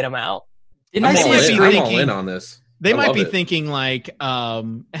 Let's just get them out. I'm all in on this. They might be thinking like,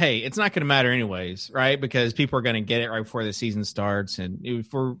 hey, it's not going to matter anyways, right? Because people are going to get it right before the season starts. And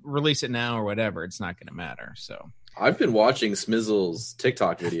if we release it now or whatever, it's not going to matter. So I've been watching Smizzle's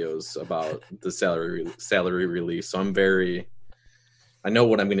TikTok videos about the salary release. So I know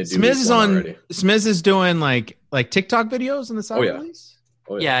what I'm going to do. Smiz is doing like TikTok videos on the salary release.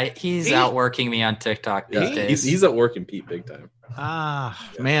 Oh, yeah, he's outworking me on TikTok these days. He's outworking Pete big time.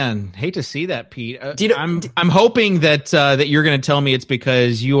 Man, hate to see that, Pete. I'm hoping that you're going to tell me it's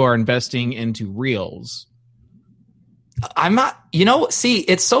because you are investing into Reels. I'm not, see,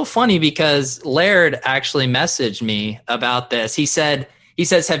 it's so funny because Laird actually messaged me about this. He says,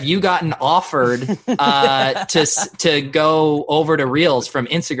 have you gotten offered to go over to Reels from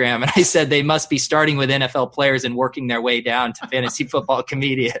Instagram? And I said, they must be starting with NFL players and working their way down to fantasy football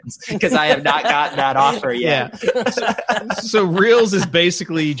comedians because I have not gotten that offer yet. Yeah. So Reels is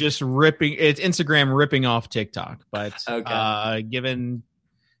basically just it's Instagram ripping off TikTok. But given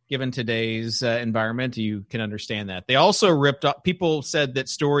today's environment, you can understand that. They also ripped up. People said that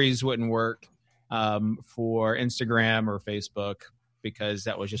stories wouldn't work for Instagram or Facebook, because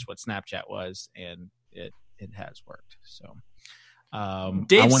that was just what Snapchat was, and it has worked. So,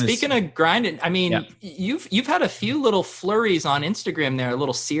 Dave, speaking of grinding, I mean, you've had a few little flurries on Instagram there, a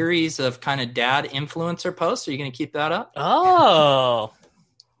little series of kind of dad influencer posts. Are you going to keep that up? Oh,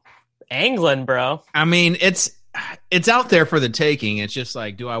 angling, bro. I mean, it's out there for the taking. It's just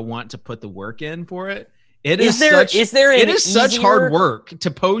like, do I want to put the work in for it? It is such hard work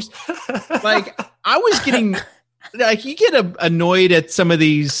to post. Like, I was getting. Like, you get annoyed at some of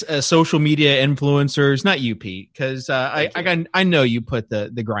these social media influencers, not you, Pete, because I know you put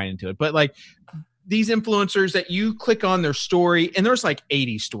the grind into it, but like these influencers that you click on their story and there's like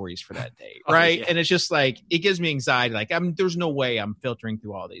 80 stories for that day, right? Oh, yeah. And it's just like, it gives me anxiety. Like, there's no way I'm filtering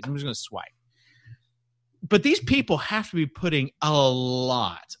through all these. I'm just going to swipe. But these people have to be putting a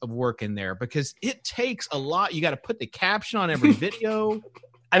lot of work in there because it takes a lot. You got to put the caption on every video.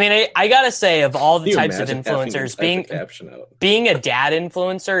 I mean, I gotta say, of all the types of influencers, being a dad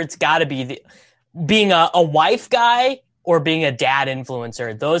influencer, it's got to be being a wife guy or being a dad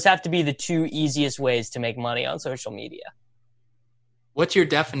influencer. Those have to be the two easiest ways to make money on social media. What's your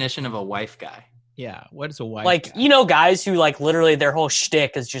definition of a wife guy? Yeah, what is a wife like guy? Guys who like literally their whole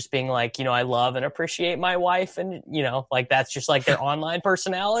shtick is just being like, I love and appreciate my wife, and like that's just like their online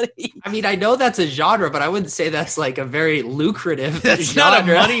personality. I mean, I know that's a genre, but I wouldn't say that's like a very lucrative that's genre. Not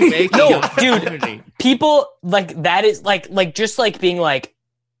a money making. No, dude, people like that is like just like being like,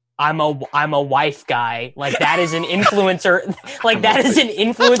 I'm a wife guy. Like that is an influencer. Like that is an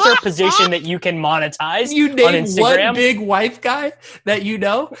influencer position that you can monetize. You name on Instagram. One big wife guy that you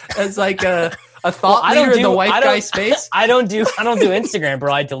know as like a thought leader in the wife guy space. I don't do Instagram,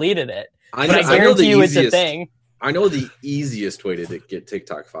 bro. I deleted it. I guarantee you it's a thing. I know the easiest way to get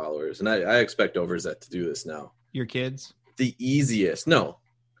TikTok followers, and I expect Overzet to do this now. Your kids? The easiest. No.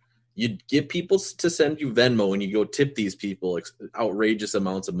 You get people to send you Venmo and you go tip these people outrageous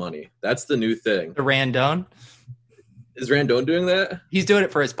amounts of money. That's the new thing. The Randone? Is Randone doing that? He's doing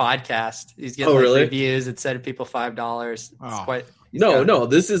it for his podcast. He's getting reviews and sending people $5. Oh. No.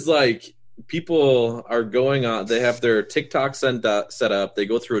 This is like people are going on. They have their TikTok set up. They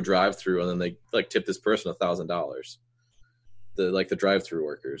go through a drive-through and then they like tip this person $1,000. The drive-through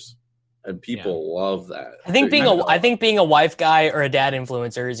workers. And people love that. I think being a wife guy or a dad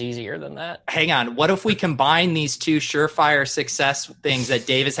influencer is easier than that. Hang on. What if we combine these two surefire success things that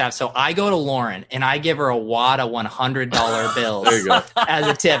Davis have? So I go to Lauren and I give her a wad of $100 bills there you go. as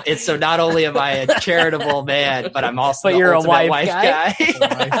a tip. It's so not only am I a charitable man, but I'm also you're a wife guy.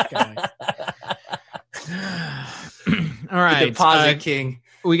 All right. Deposit king.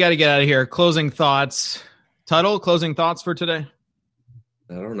 We got to get out of here. Closing thoughts. Tuttle, closing thoughts for today?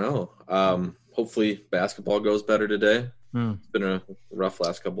 I don't know. Hopefully basketball goes better today. It's been a rough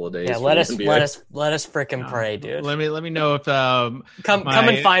last couple of days. Yeah, let us frickin' pray, dude. Let me know if come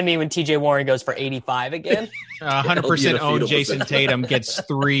and find me when TJ Warren goes for 85 again. 100% owned Jason Tatum gets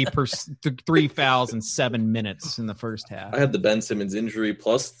three fouls in 7 minutes in the first half. I had the Ben Simmons injury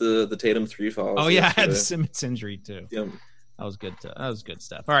plus the Tatum 3 fouls. Oh yeah, I had the Simmons injury too. Yep. That was good. That was good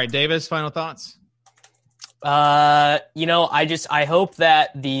stuff. All right, Davis, final thoughts. I hope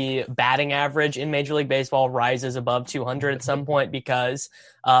that the batting average in Major League Baseball rises above 200 at some point because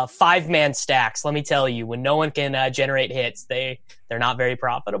 5-man stacks, let me tell you, when no one can generate hits, they're not very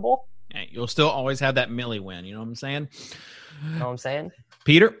profitable. Hey, you'll still always have that Millie win. You know what I'm saying?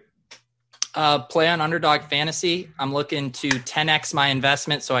 Peter? Play on Underdog Fantasy. I'm looking to 10x my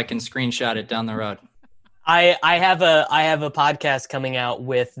investment so I can screenshot it down the road. I have a podcast coming out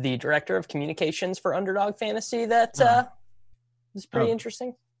with the director of communications for Underdog Fantasy that is pretty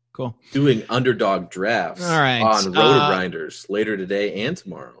interesting. Cool. Doing underdog drafts All right. on Roto Grinders later today and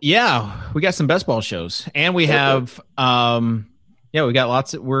tomorrow. Yeah, we got some best ball shows, and we have we got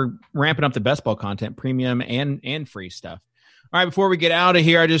lots of. We're ramping up the best ball content, premium and free stuff. All right, before we get out of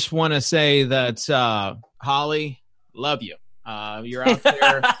here, I just want to say that Holly, love you. You're out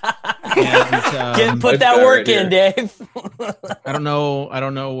there. And, put that work in, Dave. I don't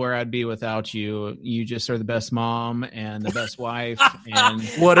know where I'd be without you. You just are the best mom and the best wife. And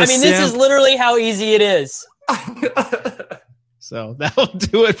this is literally how easy it is. So that'll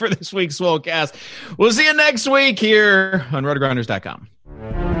do it for this week's Swolecast. We'll see you next week here on rotogrinders.com.